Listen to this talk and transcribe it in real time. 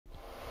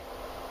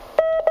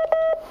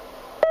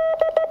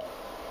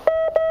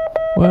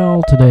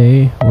Well,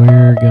 today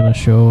we're going to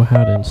show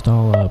how to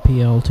install a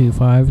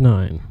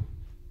PL-259.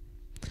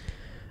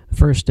 The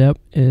first step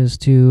is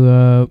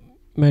to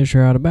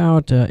measure out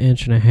about 1.5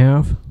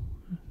 inches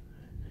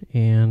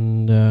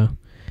and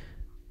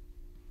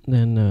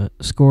then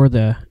score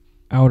the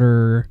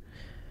outer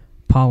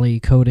poly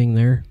coating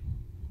there,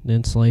 the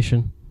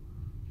insulation,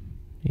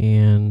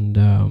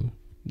 and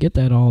get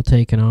that all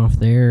taken off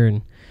there.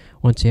 And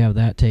once you have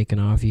that taken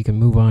off, you can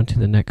move on to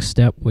the next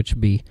step, which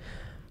would be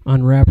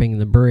unwrapping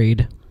the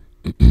braid,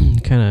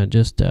 kind of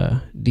just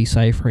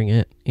deciphering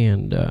it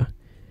and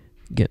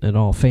getting it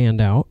all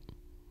fanned out.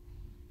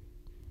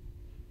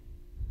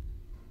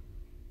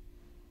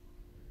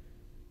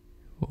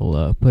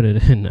 We'll put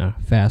it in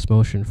fast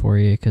motion for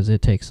you because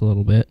it takes a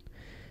little bit.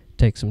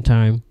 Take some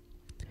time.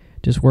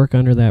 Just work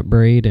under that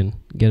braid and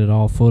get it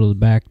all folded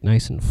back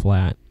nice and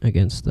flat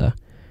against the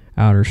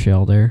outer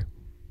shell there.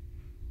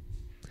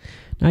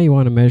 Now you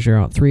want to measure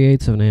out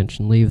 3/8 of an inch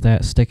and leave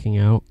that sticking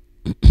out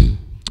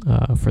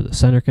for the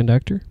center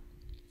conductor.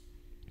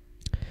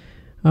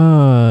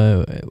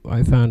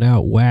 I found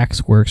out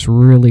wax works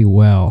really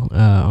well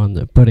on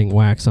the putting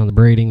wax on the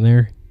braiding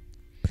there.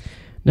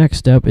 Next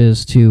step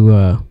is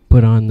to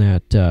put on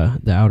that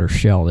the outer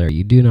shell there.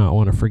 You do not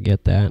want to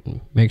forget that, and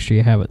make sure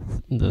you have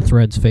the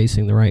threads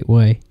facing the right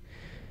way.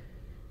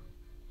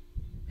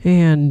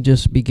 And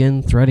just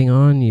begin threading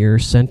on your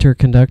center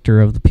conductor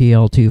of the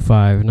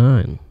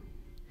PL-259.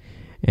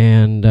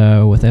 And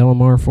with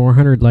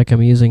LMR-400 like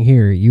I'm using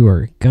here, you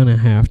are gonna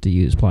have to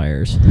use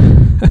pliers.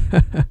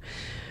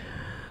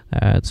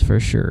 That's for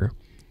sure.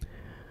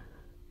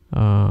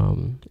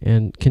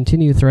 And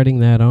continue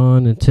threading that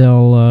on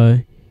until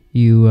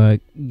you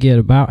get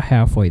about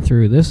halfway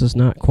through. This is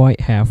not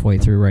quite halfway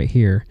through right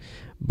here,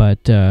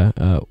 but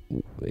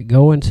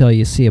go until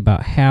you see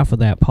about half of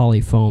that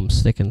poly foam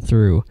sticking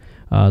through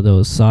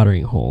those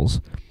soldering holes,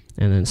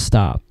 and then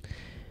stop.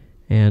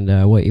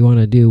 And what you want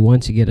to do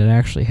once you get it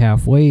actually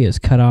halfway is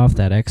cut off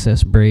that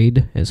excess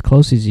braid as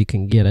close as you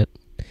can get it,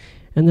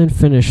 and then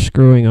finish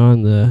screwing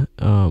on the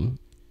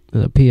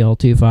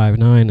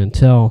PL-259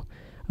 until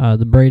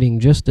the braiding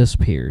just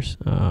disappears.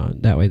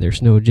 That way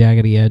there's no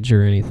jaggedy edge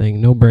or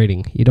anything, no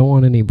braiding. You don't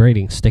want any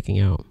braiding sticking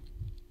out.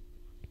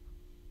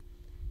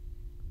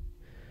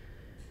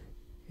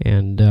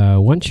 And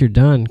once you're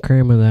done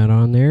cramming that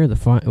on there,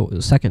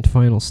 the second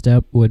final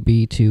step would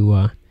be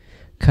to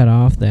cut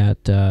off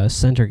that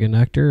center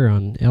conductor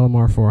on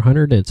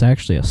LMR-400. It's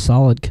actually a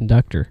solid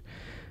conductor,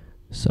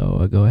 so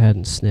I'll go ahead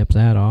and snip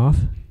that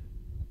off.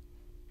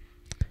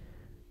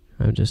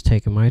 I'm just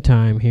taking my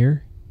time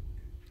here.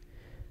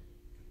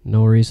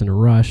 No reason to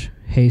rush.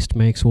 Haste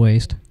makes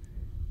waste.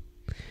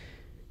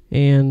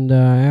 And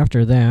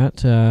after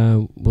that,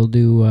 we'll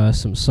do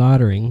some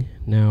soldering.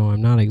 Now,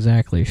 I'm not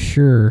exactly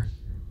sure.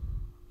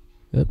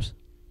 Oops.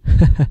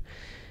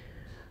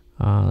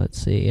 Let's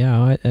see.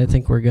 Yeah, I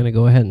think we're going to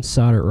go ahead and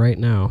solder it right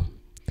now.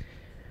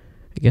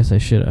 I guess I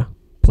should have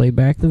played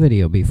back the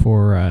video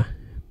before I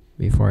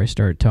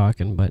started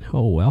talking, but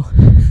oh well.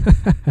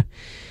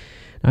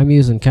 I'm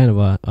using kind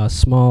of a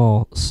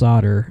small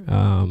solder,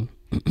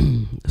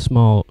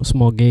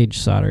 small gauge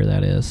solder,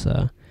 that is,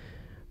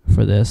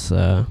 for this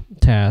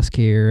task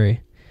here.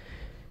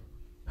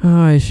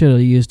 I should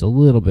have used a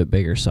little bit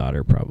bigger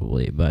solder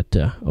probably, but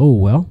oh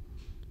well.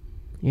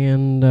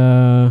 And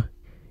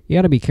you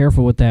got to be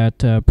careful with that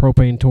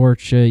propane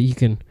torch. You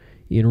can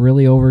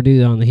really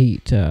overdo on the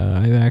heat.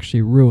 I've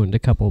actually ruined a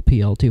couple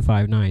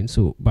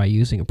PL-259s by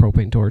using a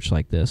propane torch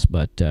like this,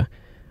 but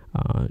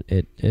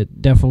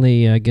it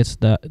definitely gets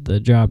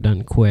the job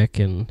done quick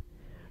and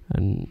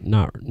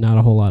not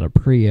a whole lot of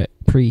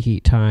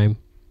preheat time.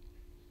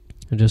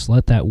 And just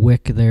let that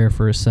wick there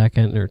for a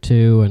second or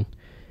two,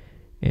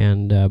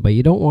 but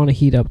you don't want to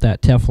heat up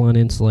that Teflon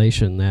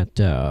insulation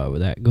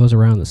that goes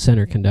around the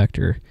center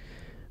conductor.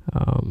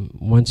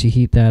 Once you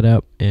heat that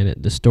up and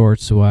it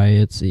distorts, why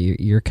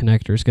your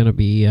connector is going to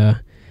be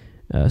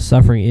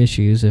suffering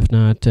issues, if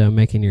not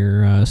making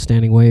your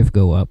standing wave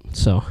go up.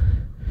 So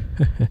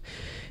you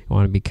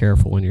want to be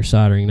careful when you're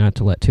soldering not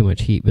to let too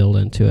much heat build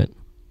into it.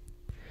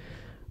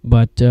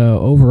 But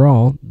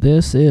overall,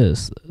 this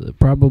is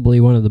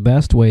probably one of the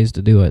best ways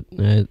to do it.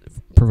 It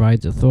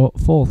provides a full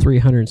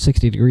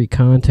 360-degree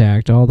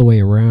contact all the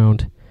way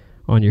around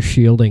on your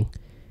shielding.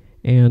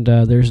 And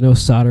there's no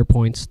solder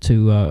points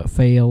to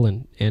fail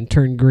and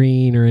turn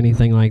green or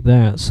anything like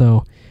that.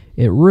 So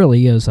it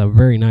really is a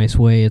very nice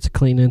way. It's a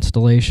clean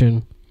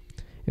installation.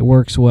 It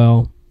works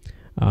well.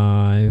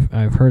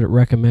 I've heard it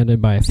recommended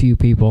by a few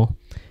people.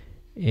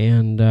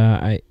 And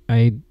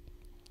I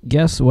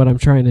guess what I'm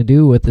trying to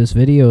do with this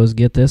video is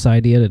get this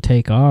idea to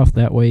take off.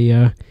 That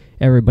way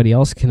everybody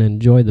else can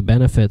enjoy the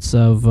benefits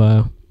of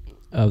the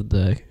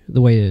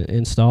way to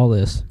install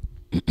this.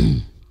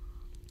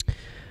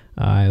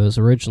 I was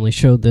originally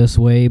showed this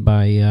way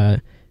by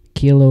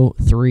Kilo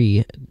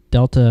 3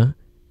 Delta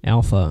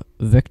Alpha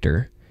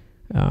Victor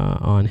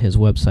on his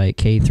website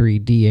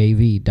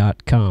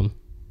k3dav.com.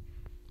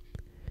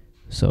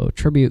 So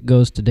tribute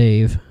goes to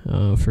Dave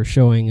for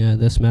showing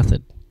this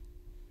method.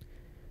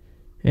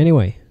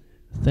 Anyway,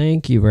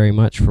 thank you very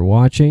much for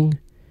watching.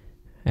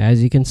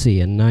 As you can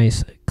see, a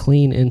nice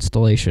clean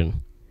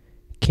installation.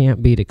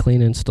 Can't beat a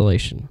clean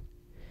installation.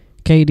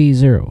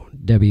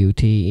 KD0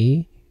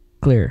 WTE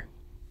clear.